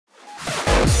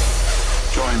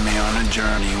Join me on a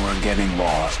journey where getting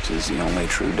lost is the only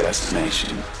true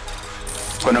destination.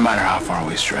 But no matter how far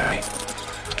we stray,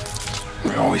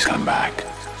 we always come back.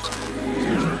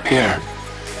 Here,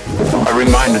 a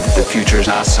reminder that the future is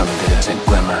not some distant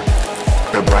glimmer,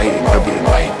 but a bright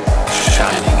light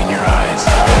shining in your eyes.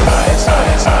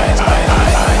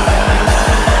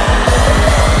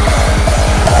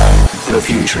 The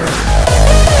future.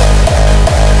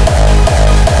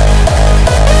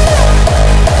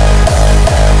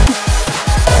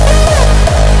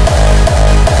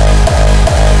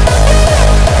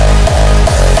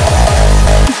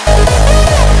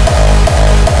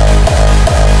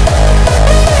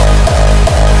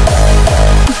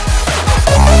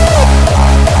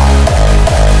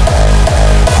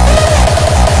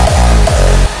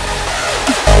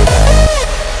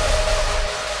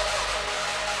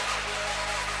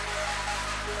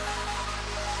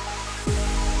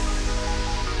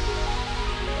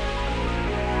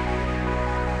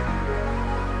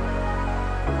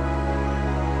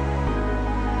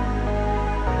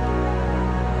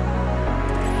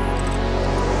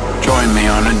 Join me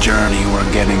on a journey where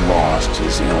getting lost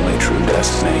is the only true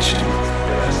destination.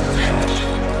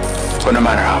 But no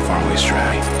matter how far we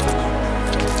stray,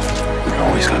 we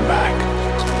always come back.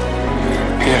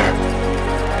 Here,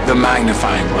 the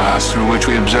magnifying glass through which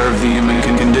we observe the human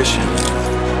condition,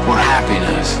 where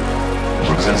happiness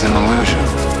presents an illusion.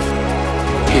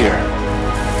 Here,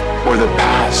 where the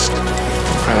past,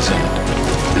 present,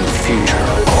 and future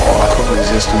all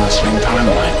coexist in the same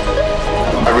timeline.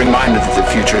 A reminder that the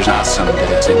future is not some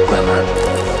distant glimmer,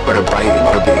 but a bright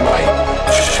light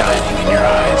shining in your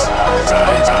eyes.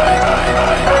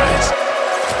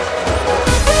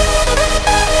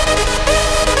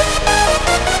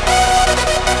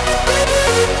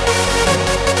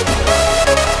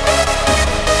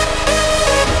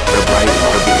 The bright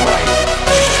light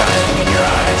shining in your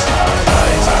eyes.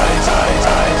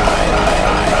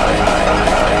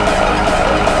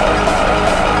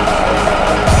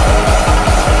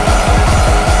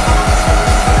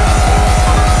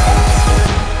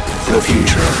 The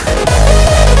future.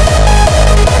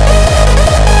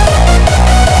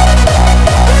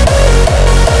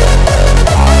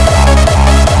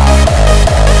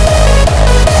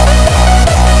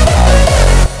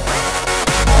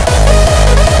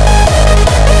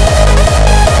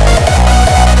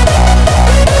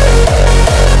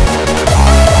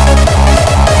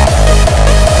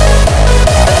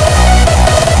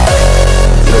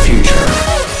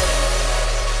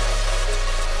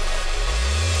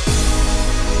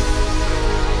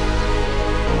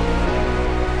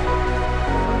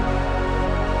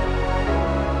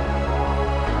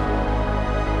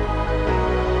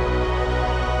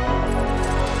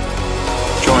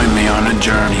 Join me on a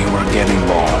journey where getting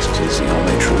lost is the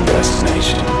only true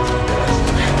destination.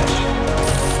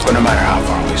 But no matter how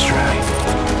far we stray,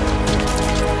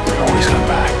 we always come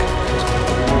back.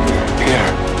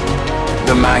 Here,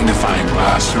 the magnifying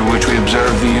glass through which we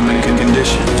observe the human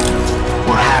condition,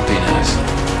 where happiness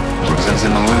presents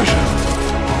an illusion.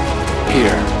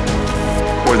 Here,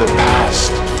 where the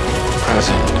past,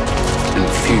 present, and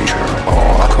future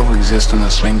all coexist in the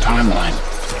same timeline.